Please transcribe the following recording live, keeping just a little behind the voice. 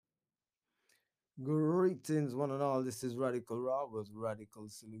Greetings, one and all. This is Radical Raw with Radical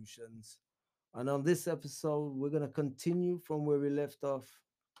Solutions. And on this episode, we're going to continue from where we left off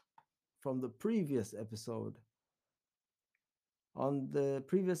from the previous episode. On the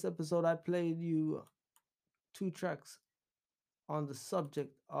previous episode, I played you two tracks on the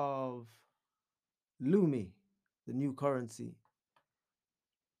subject of Lumi, the new currency.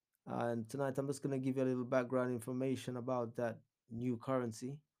 And tonight, I'm just going to give you a little background information about that new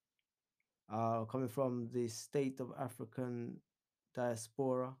currency coming from the State of African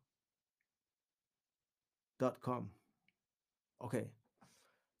Diaspora.com. Okay,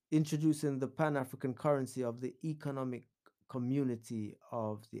 introducing the Pan African currency of the Economic Community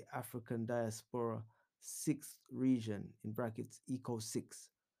of the African Diaspora Sixth Region, in brackets ECO 6,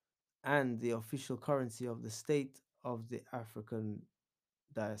 and the official currency of the State of the African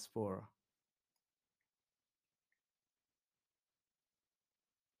Diaspora.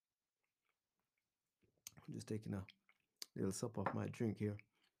 I'm just taking a little sip of my drink here.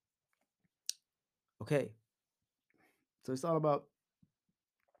 Okay, so it's all about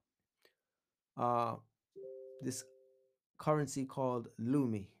uh, this currency called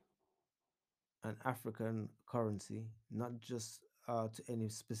Lumi, an African currency, not just to any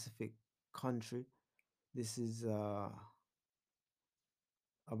specific country. This is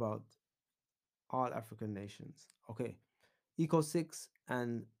about all African nations. Okay, ECO 6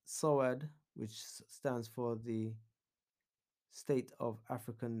 and SOAD, which stands for the State of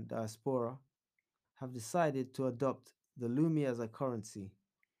African Diaspora, have decided to adopt the Lumi as a currency.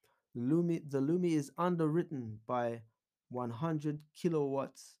 The Lumi is underwritten by 100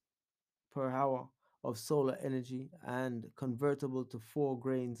 kilowatts per hour of solar energy and convertible to 4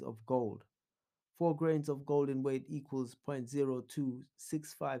 grains of gold. 4 grains of gold in weight equals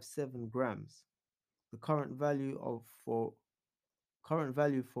 0.02657 grams. The current value for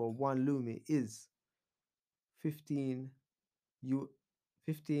one lumi is 15 u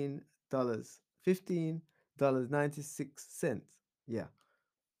 $15 $15.96. Yeah,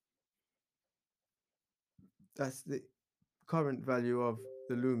 that's the current value of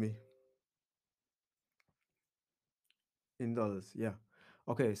the lumi in dollars. Yeah.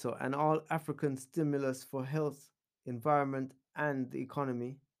 Okay, so an all African stimulus for health, environment, and the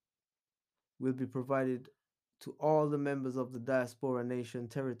economy will be provided to all the members of the diaspora nation,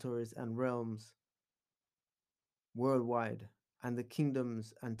 territories, and realms worldwide, and the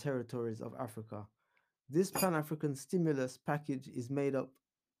kingdoms and territories of Africa. This Pan African stimulus package is made up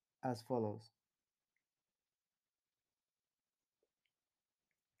as follows.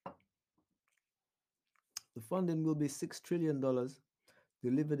 The funding will be $6 trillion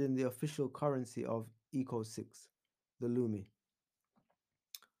delivered in the official currency of ECO 6, the Lumi.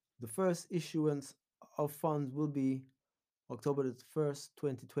 The first issuance of funds will be October the 1st,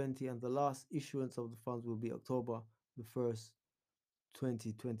 2020, and the last issuance of the funds will be October the 1st,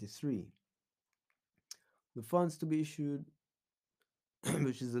 2023. The funds to be issued,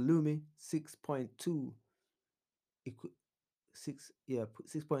 which is the Lumi 6.2 equi-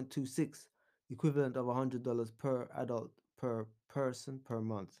 6.26, equivalent of $100 per adult per person per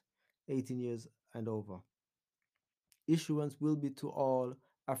month, 18 years and over. Issuance will be to all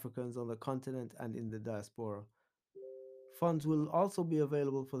Africans on the continent and in the diaspora. Funds will also be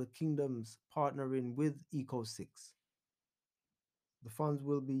available for the kingdoms partnering with ECO 6. The funds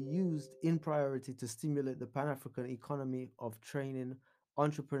will be used in priority to stimulate the Pan African economy of training,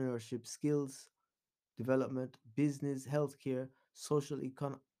 entrepreneurship, skills development, business, healthcare,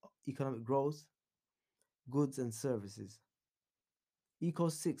 economic growth, goods and services. ECO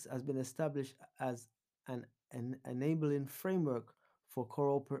 6 has been established as an enabling framework for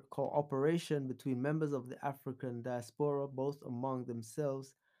cooperation between members of the African diaspora, both among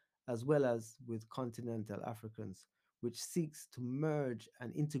themselves as well as with continental Africans, which seeks to merge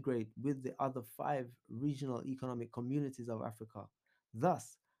and integrate with the other 5 regional economic communities of Africa,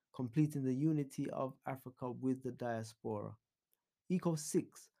 thus completing the unity of Africa with the diaspora. ECO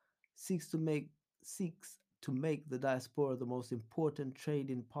 6 seeks to make seeks to make the diaspora the most important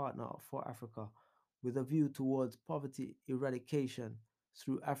trading partner for Africa with a view towards poverty eradication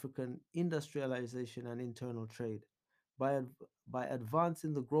through African industrialization and internal trade. By, by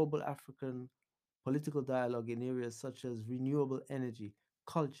advancing the global African political dialogue in areas such as renewable energy,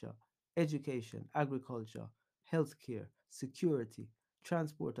 culture, education, agriculture, healthcare, security,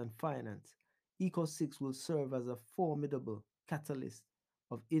 transport, and finance, ECO 6 will serve as a formidable catalyst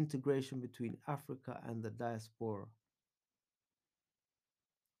of integration between Africa and the diaspora.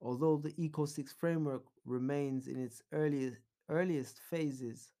 Although the ECO 6 framework remains in its earliest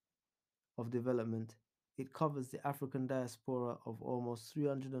phases of development, It covers the African diaspora of almost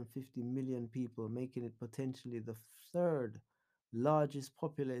 350 million people, making it potentially the third largest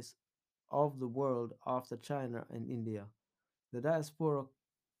populace of the world after China and India. The diaspora,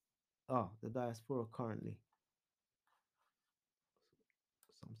 the diaspora currently,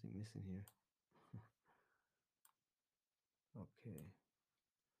 something missing here. Okay.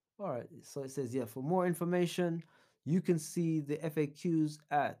 All right. So it says, yeah, for more information, you can see the FAQs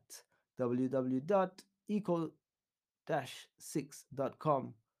at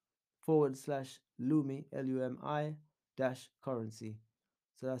www.eco-6.com /Lumi, LUMI dash currency.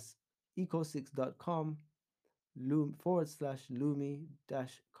 So that's eco6.com /Lumi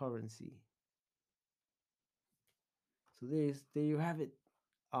dash currency. So there you have it.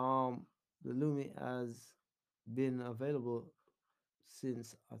 The Lumi has been available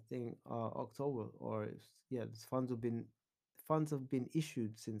since I think October, or yeah, the funds have been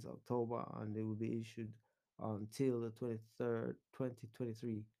issued since October, and they will be issued until the 23rd,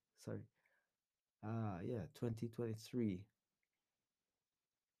 2023. Sorry, yeah, 2023,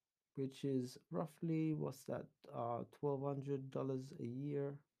 which is roughly what's that? $1,200 a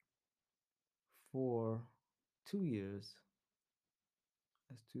year for 2 years.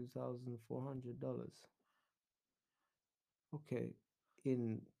 That's $2,400. Okay,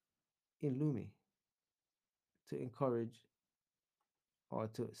 in in Lumi to encourage or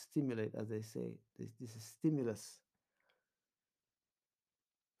to stimulate, as they say. This is stimulus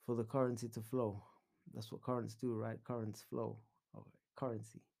for the currency to flow. That's what currents do, right? Currents flow. Or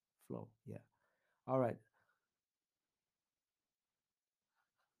currency flow. Yeah. All right.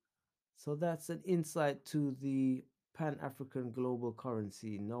 So that's an insight to the Pan African global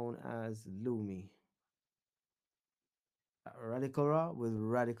currency known as Lumi. Radical Raw with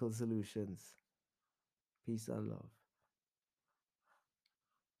radical solutions. Peace and love.